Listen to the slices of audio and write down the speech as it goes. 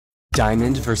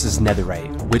Diamond versus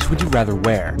Netherite. Which would you rather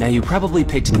wear? Now you probably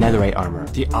picked Netherite armor,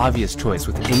 the obvious choice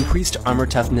with increased armor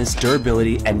toughness,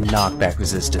 durability, and knockback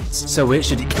resistance. So it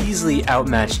should easily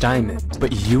outmatch Diamond.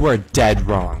 But you are dead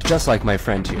wrong, just like my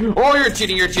friend here. Oh, you're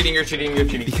cheating, you're cheating, you're cheating, you're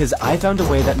cheating. Because I found a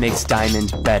way that makes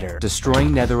Diamond better, destroying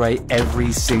Netherite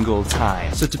every single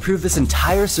time. So to prove this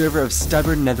entire server of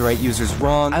stubborn Netherite users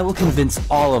wrong, I will convince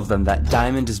all of them that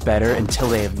Diamond is better until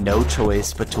they have no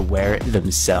choice but to wear it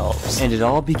themselves. And it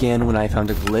all began when I found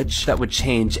a glitch that would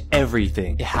change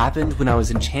everything. It happened when I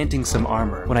was enchanting some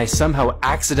armor, when I somehow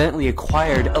accidentally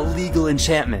acquired illegal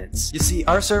enchantments. You see,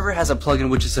 our server has a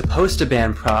plugin which is supposed to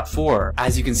ban Prot 4.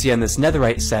 As you can see on this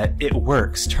Netherite set, it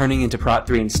works, turning into Prot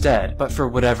 3 instead. But for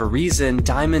whatever reason,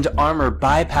 Diamond armor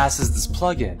bypasses this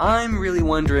plugin. I'm really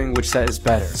wondering which set is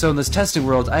better. So in this testing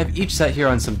world, I have each set here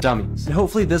on some dummies, and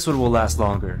hopefully this one will last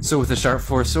longer. So with a Sharp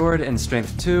 4 sword and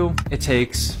Strength 2, it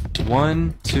takes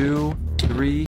 1, 2, 3,